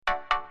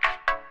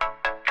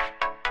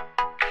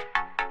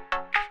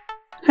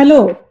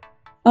Hello,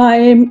 I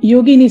am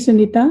Yogini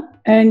Sunita,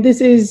 and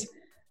this is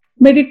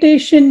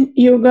Meditation,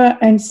 Yoga,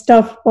 and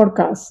Stuff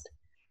podcast.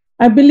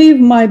 I believe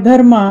my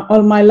dharma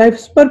or my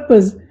life's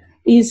purpose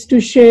is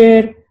to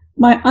share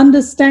my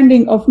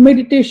understanding of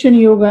meditation,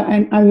 yoga,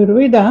 and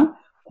Ayurveda,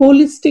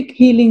 holistic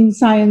healing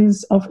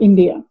science of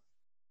India.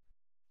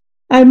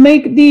 I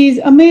make these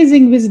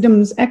amazing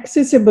wisdoms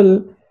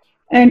accessible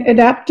and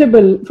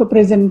adaptable for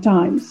present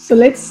times. So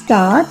let's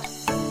start.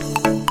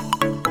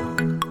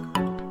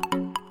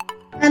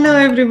 Hello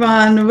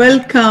everyone,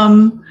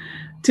 welcome.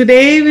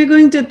 Today we're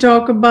going to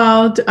talk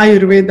about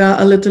Ayurveda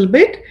a little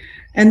bit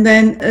and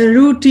then a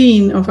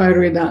routine of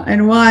Ayurveda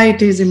and why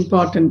it is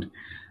important.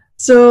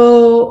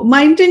 So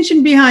my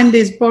intention behind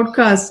this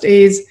podcast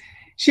is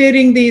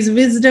sharing these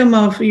wisdom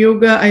of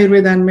yoga,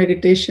 Ayurveda and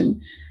meditation.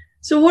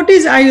 So what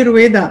is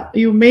Ayurveda?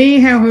 You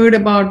may have heard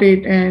about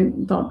it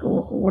and thought,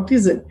 oh, what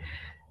is it?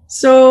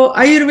 So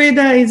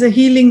Ayurveda is a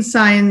healing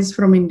science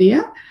from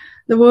India.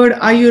 The word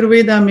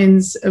Ayurveda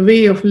means a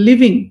way of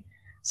living.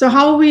 So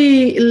how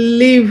we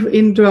live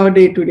into our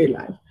day-to-day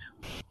life.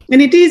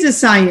 And it is a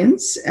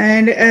science.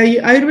 And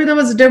Ayurveda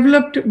was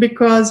developed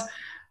because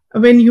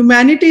when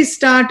humanity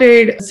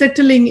started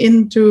settling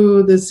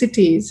into the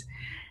cities,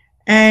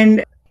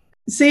 and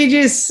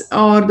sages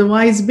or the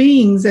wise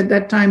beings at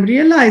that time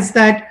realized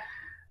that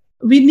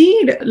we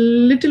need a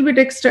little bit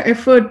extra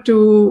effort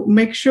to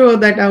make sure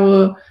that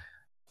our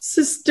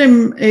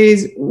system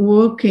is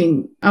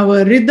working,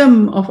 our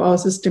rhythm of our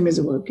system is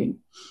working.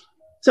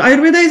 So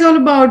Ayurveda is all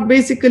about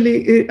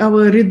basically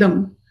our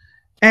rhythm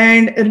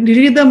and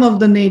rhythm of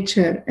the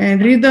nature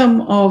and rhythm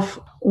of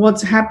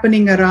what's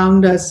happening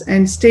around us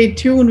and stay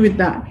tuned with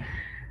that.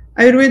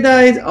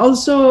 Ayurveda is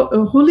also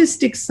a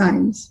holistic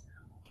science.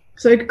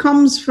 So it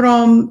comes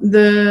from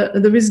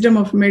the wisdom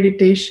of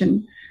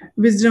meditation,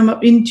 wisdom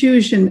of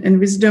intuition, and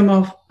wisdom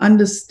of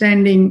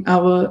understanding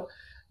our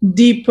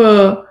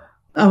deeper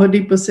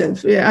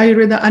self.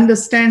 Ayurveda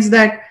understands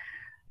that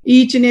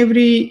each and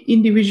every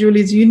individual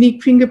is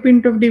unique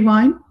fingerprint of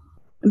divine.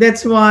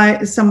 That's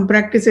why some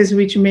practices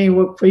which may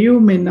work for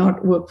you may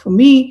not work for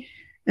me,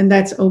 and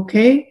that's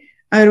okay.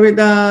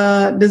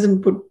 Ayurveda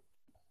doesn't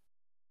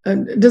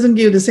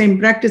give the same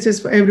practices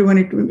for everyone.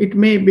 It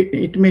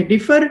may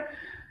differ,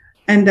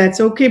 and that's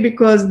okay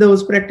because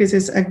those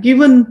practices are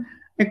given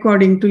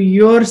according to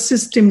your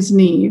system's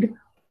need.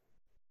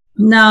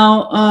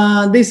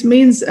 Now, this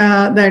means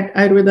that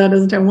Ayurveda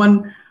doesn't have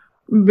one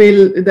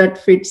bill that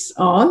fits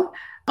all.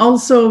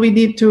 Also, we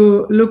need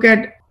to look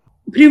at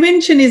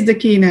prevention is the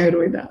key in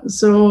Ayurveda.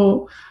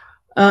 So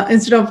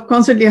instead of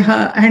constantly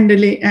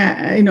handing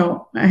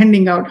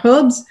out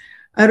herbs,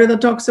 Ayurveda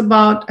talks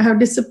about how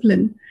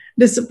discipline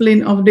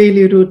of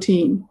daily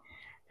routine.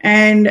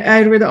 And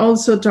Ayurveda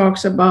also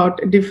talks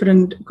about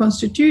different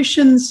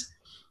constitutions.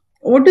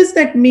 What does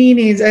that mean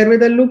is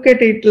Ayurveda look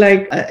at it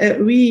like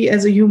we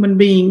as a human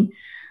being,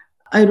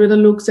 Ayurveda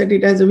looks at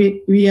it as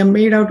we are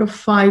made out of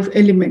 5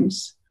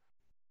 elements.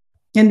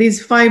 And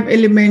these 5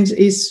 elements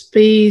is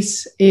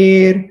space,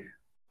 air,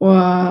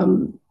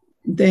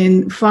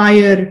 then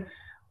fire,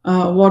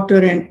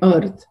 water and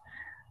earth.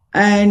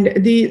 And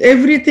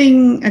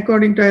everything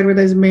according to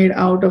Ayurveda is made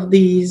out of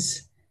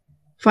these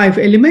 5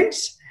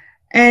 elements.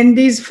 And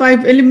these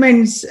 5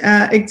 elements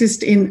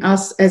exist in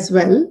us as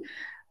well.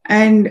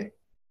 And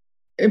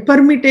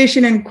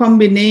permutation and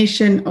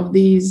combination of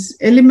these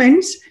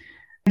elements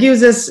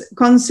gives us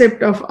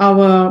concept of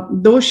our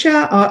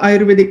dosha or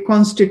Ayurvedic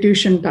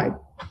constitution type.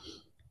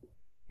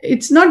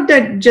 It's not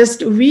that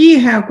just we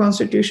have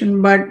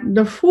constitution, but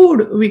the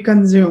food we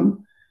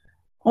consume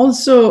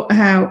also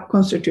have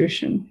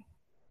constitution.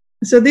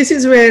 So this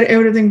is where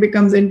everything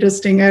becomes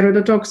interesting.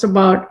 Ayurveda talks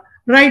about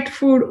right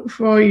food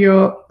for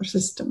your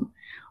system.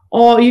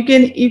 Or you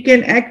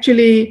can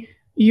actually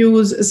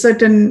use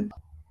certain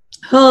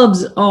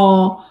herbs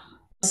or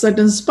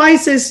certain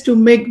spices to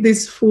make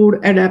this food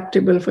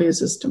adaptable for your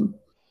system.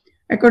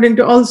 According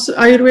to also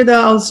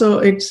Ayurveda, also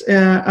it's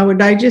our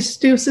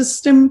digestive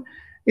system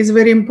is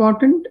very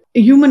important.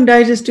 Human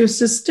digestive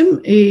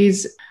system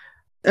is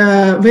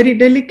very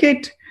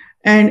delicate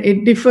and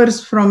it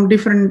differs from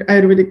different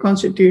Ayurvedic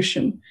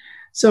constitution.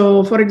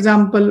 So, for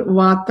example,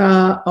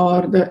 Vata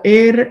or the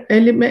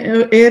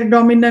air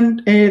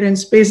dominant, air and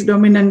space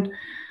dominant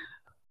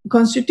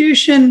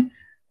constitution,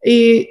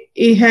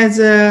 it has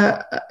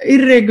a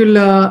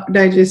irregular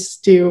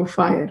digestive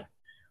fire.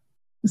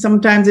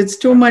 Sometimes it's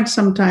too much,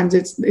 sometimes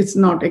it's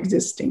not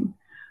existing.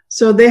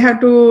 So they have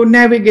to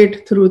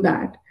navigate through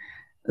that.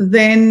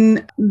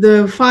 Then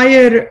the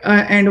fire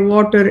and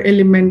water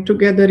element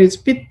together is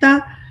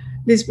Pitta.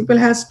 These people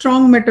have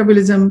strong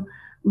metabolism,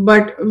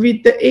 but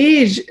with the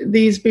age,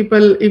 these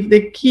people, if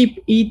they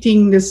keep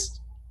eating this,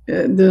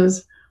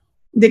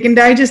 they can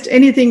digest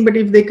anything, but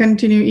if they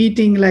continue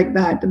eating like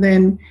that,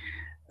 then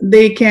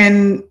they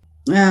can,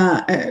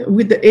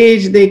 with the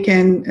age, they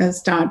can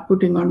start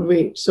putting on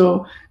weight.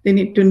 So they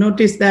need to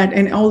notice that.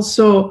 And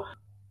also,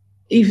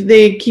 if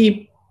they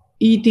keep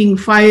eating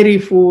fiery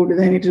food,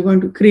 then it is going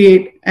to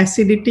create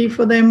acidity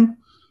for them.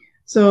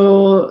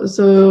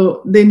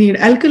 So they need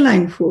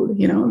alkaline food,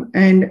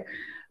 and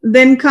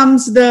then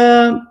comes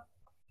the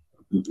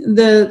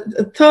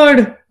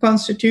third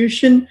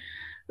constitution,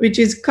 which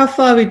is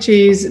kapha, which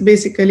is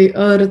basically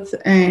earth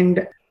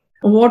and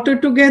water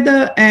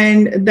together,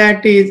 and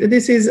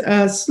this is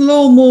a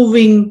slow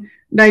moving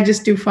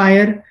digestive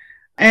fire.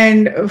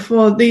 And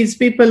for these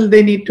people,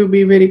 they need to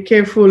be very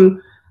careful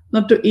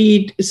not to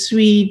eat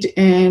sweet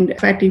and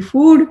fatty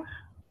food,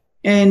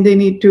 and they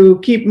need to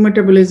keep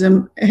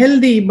metabolism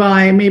healthy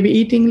by maybe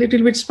eating a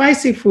little bit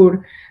spicy food,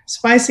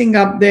 spicing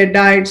up their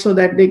diet so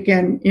that they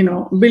can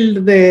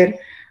build their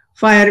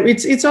fire.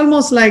 It's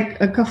almost like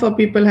a kapha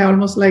people have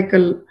almost like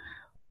a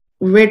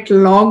wet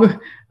log,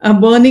 a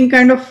burning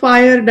kind of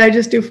fire,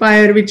 digestive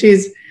fire, which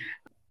is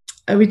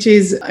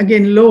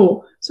again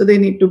low, so they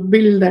need to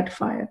build that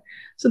fire.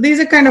 So these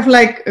are kind of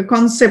like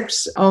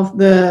concepts of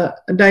the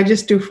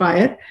digestive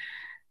fire.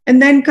 And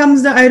then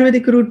comes the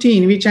Ayurvedic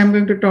routine, which I'm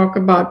going to talk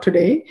about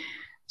today.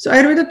 So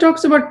Ayurveda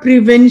talks about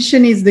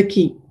prevention is the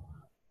key.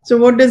 So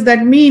what does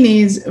that mean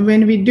is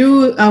when we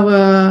do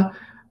our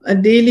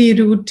daily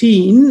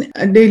routine,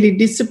 daily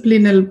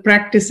disciplinal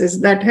practices,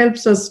 that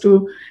helps us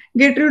to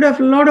get rid of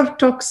a lot of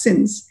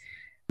toxins.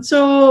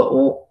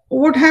 So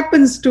what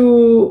happens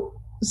to,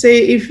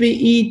 say, if we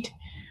eat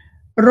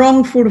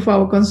wrong food for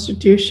our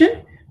constitution,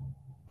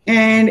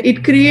 and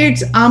it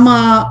creates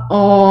ama,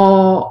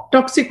 or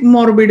toxic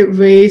morbid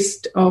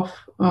waste of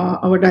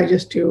our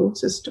digestive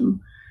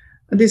system.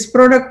 This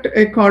product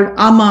is called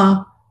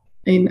ama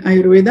in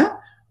Ayurveda.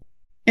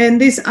 And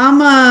this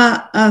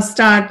ama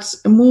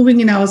starts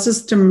moving in our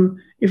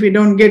system. If we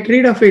don't get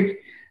rid of it,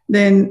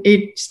 then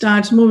it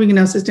starts moving in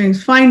our system.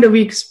 Find a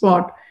weak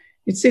spot.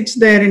 It sits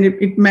there and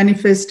it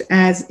manifests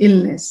as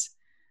illness.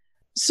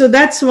 So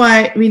that's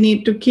why we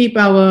need to keep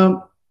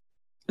our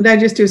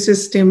digestive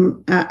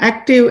system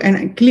active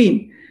and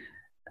clean.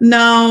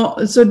 Now,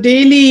 so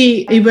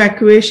daily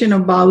evacuation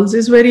of bowels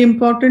is very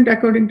important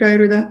according to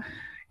Ayurveda.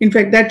 In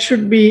fact, that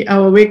should be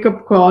our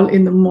wake-up call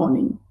in the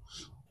morning.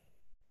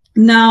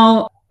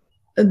 Now,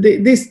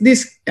 this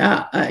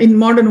in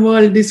modern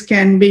world, this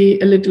can be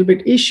a little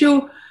bit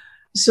issue.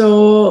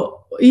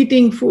 So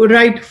eating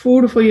right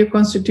food for your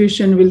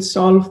constitution will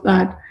solve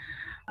that.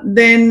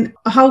 Then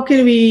how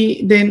can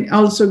we then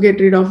also get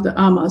rid of the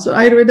ama? So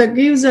Ayurveda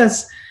gives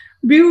us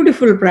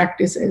beautiful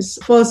practices.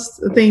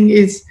 First thing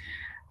is,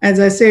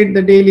 as I said,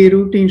 the daily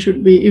routine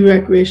should be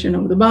evacuation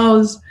of the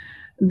bowels.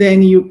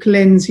 Then you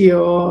cleanse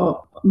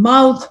your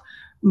mouth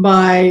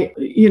by,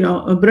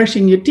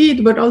 brushing your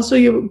teeth, but also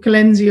you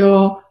cleanse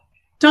your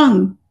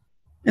tongue.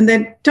 And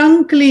then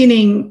tongue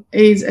cleaning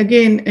is,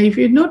 again, if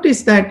you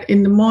notice that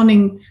in the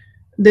morning,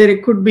 there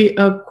could be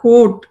a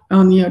coat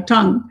on your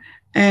tongue.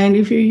 And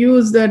if you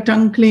use the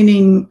tongue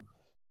cleaning,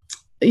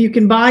 you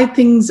can buy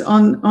things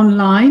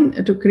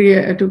online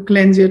to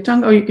cleanse your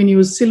tongue, or you can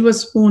use silver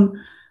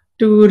spoon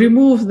to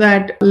remove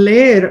that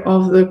layer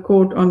of the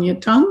coat on your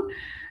tongue.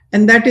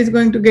 And that is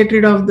going to get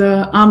rid of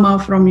the ama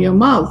from your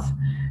mouth.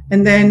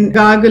 And then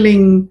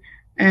gargling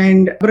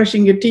and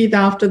brushing your teeth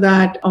after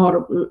that,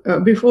 or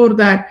before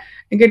that,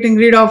 and getting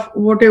rid of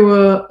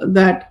whatever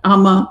that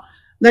ama,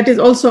 that is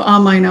also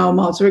ama in our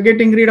mouth. So we're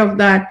getting rid of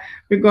that.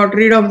 We got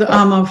rid of the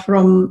ama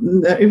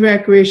from the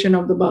evacuation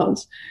of the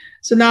bowels.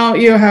 So now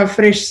you have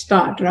fresh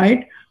start,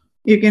 right?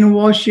 You can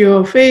wash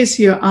your face,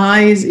 your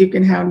eyes, you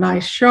can have a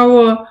nice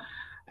shower,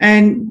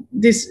 and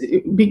this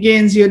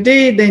begins your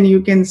day. Then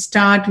you can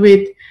start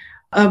with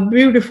a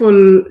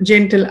beautiful,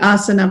 gentle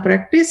asana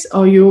practice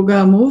or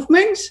yoga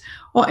movements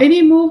or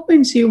any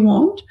movements you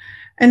want,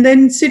 and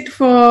then sit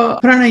for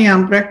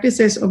pranayam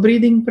practices or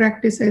breathing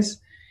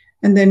practices,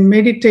 and then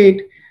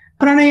meditate.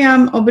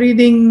 Pranayam or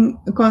breathing,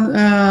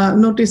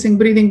 noticing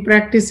breathing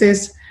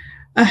practices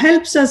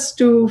helps us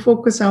to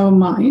focus our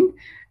mind.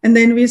 And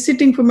then we're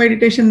sitting for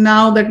meditation.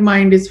 Now that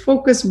mind is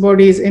focused,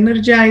 body is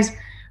energized,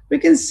 we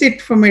can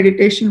sit for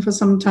meditation for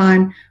some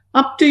time.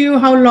 Up to you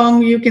how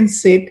long you can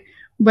sit,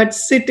 but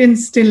sit in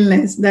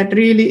stillness. That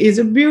really is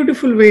a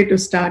beautiful way to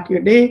start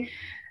your day.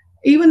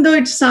 Even though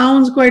it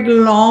sounds quite a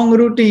long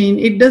routine,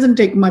 it doesn't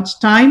take much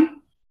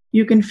time.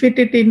 You can fit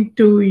it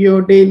into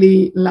your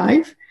daily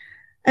life.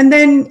 And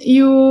then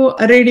you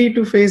are ready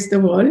to face the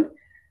world.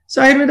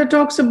 So Ayurveda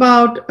talks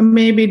about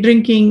maybe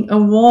drinking a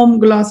warm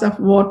glass of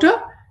water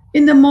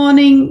in the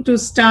morning to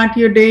start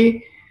your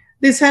day.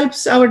 This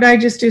helps our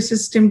digestive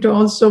system to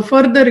also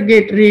further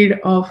get rid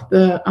of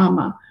the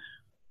ama.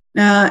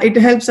 It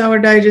helps our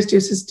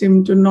digestive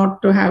system to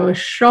not to have a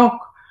shock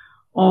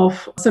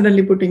of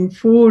suddenly putting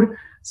food.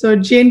 So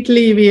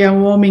gently we are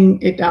warming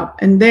it up,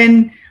 and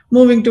then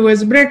moving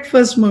towards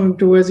breakfast, moving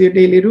towards your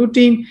daily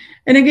routine.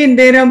 And again,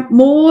 there are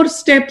more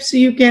steps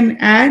you can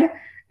add,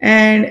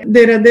 and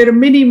there are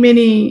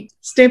many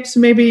steps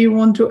maybe you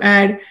want to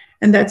add,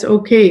 and that's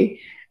okay.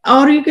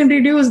 Or you can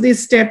reduce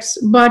these steps,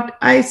 but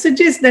I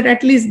suggest that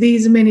at least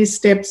these many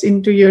steps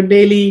into your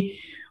daily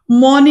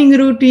morning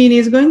routine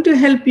is going to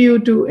help you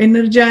to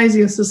energize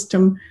your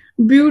system.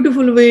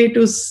 Beautiful way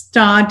to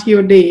start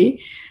your day.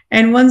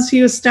 And once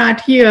we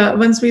start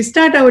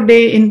our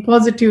day in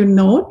positive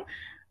note,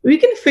 we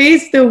can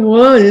face the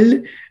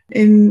world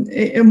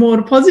in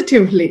more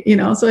positively,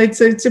 so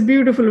it's a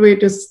beautiful way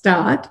to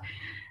start.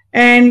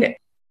 And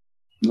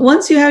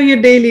once you have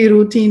your daily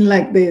routine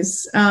like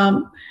this,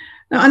 now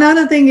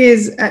another thing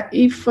is,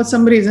 if for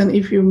some reason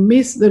if you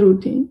miss the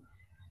routine,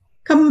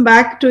 come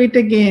back to it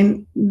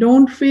again.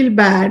 Don't feel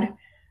bad.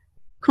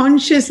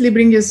 Consciously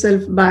bring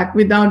yourself back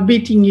without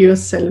beating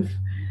yourself.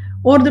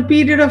 Over the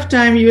period of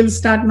time, you will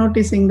start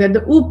noticing that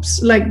the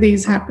oops like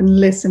these happen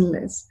less and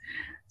less.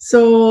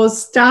 So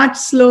start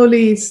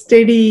slowly,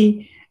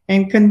 steady,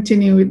 and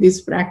continue with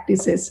these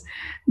practices.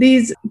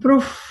 These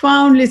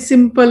profoundly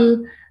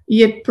simple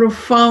yet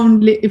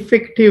profoundly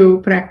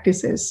effective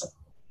practices.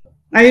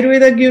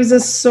 Ayurveda gives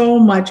us so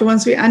much.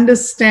 Once we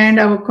understand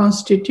our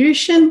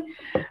constitution,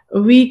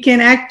 we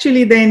can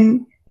actually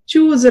then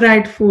choose the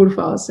right food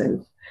for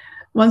ourselves.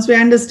 Once we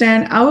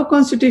understand our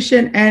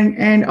constitution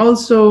and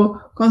also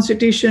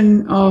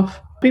constitution of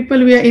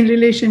people we are in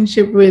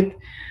relationship with,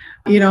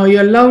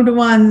 your loved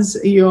ones,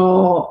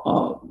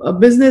 your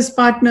business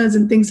partners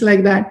and things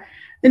like that,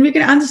 then we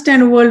can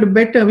understand the world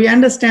better. We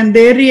understand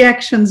their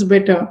reactions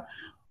better.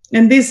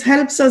 And this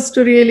helps us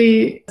to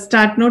really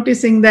start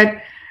noticing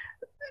that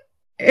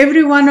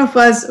every one of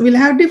us will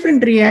have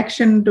different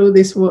reaction to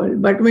this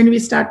world. But when we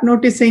start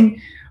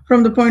noticing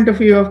from the point of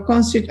view of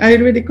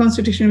Ayurvedic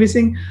constitution, we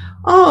think,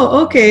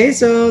 oh, okay,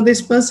 so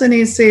this person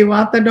is, say,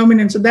 Vata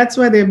dominant, so that's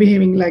why they're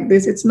behaving like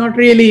this. It's not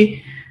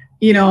really,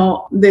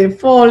 their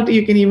fault.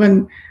 You can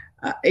even,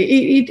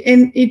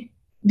 it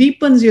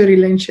deepens your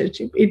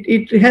relationship.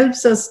 It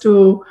helps us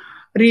to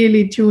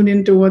really tune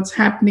into what's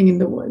happening in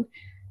the world.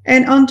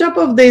 And on top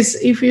of this,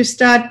 if you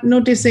start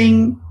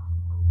noticing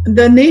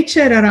the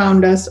nature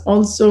around us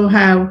also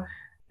have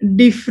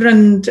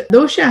different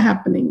dosha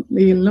happening.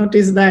 You'll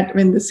notice that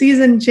when the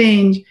season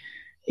change,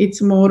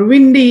 it's more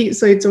windy,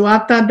 so it's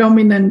Vata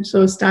dominant.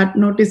 So start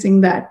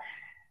noticing that.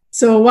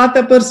 So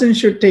Vata person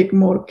should take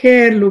more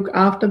care, look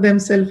after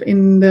themselves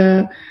in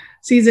the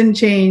season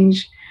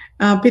change.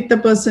 Pitta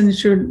person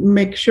should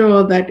make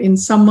sure that in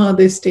summer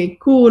they stay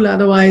cool,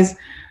 otherwise a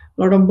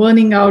lot of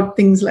burning out,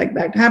 things like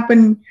that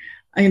happen.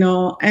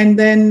 And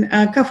then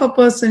Kapha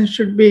person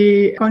should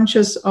be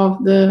conscious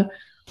of the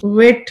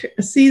wet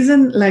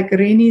season, like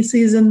rainy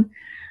season.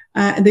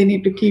 They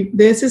need to keep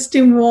their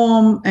system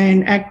warm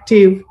and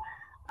active.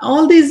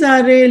 All these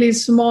are really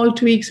small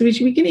tweaks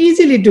which we can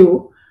easily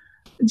do.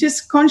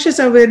 Just conscious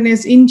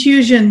awareness,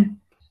 intuition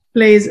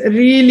plays a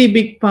really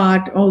big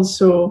part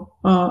also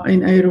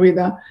in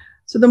Ayurveda.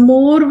 So the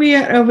more we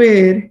are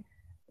aware,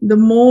 the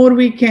more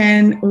we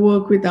can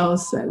work with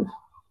ourselves.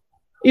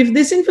 If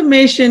this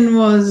information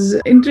was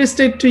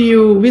interested to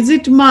you,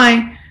 visit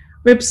my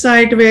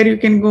website where you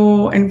can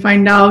go and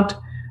find out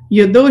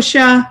your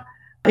dosha.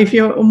 If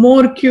you're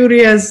more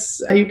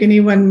curious, you can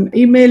even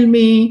email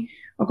me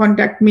or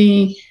contact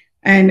me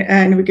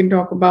and we can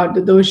talk about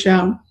the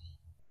dosha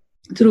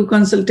through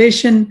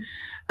consultation.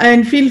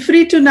 And feel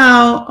free to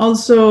now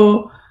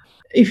also,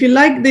 if you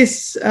like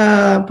this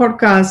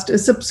podcast,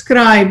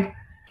 subscribe,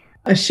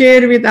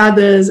 share with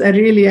others. I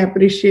really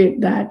appreciate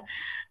that.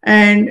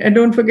 And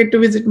don't forget to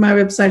visit my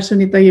website,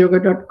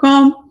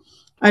 sunitayoga.com.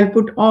 I'll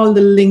put all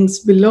the links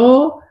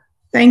below.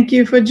 Thank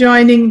you for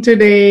joining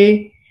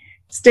today.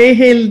 Stay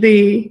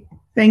healthy.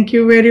 Thank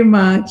you very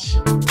much.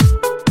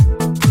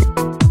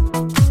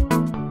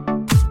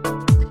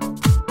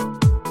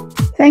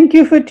 Thank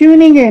you for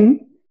tuning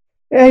in.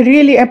 I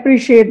really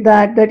appreciate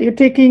that you're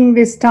taking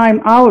this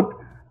time out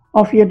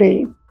of your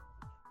day.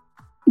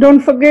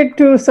 Don't forget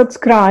to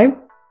subscribe.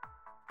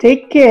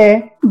 Take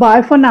care.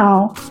 Bye for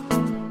now.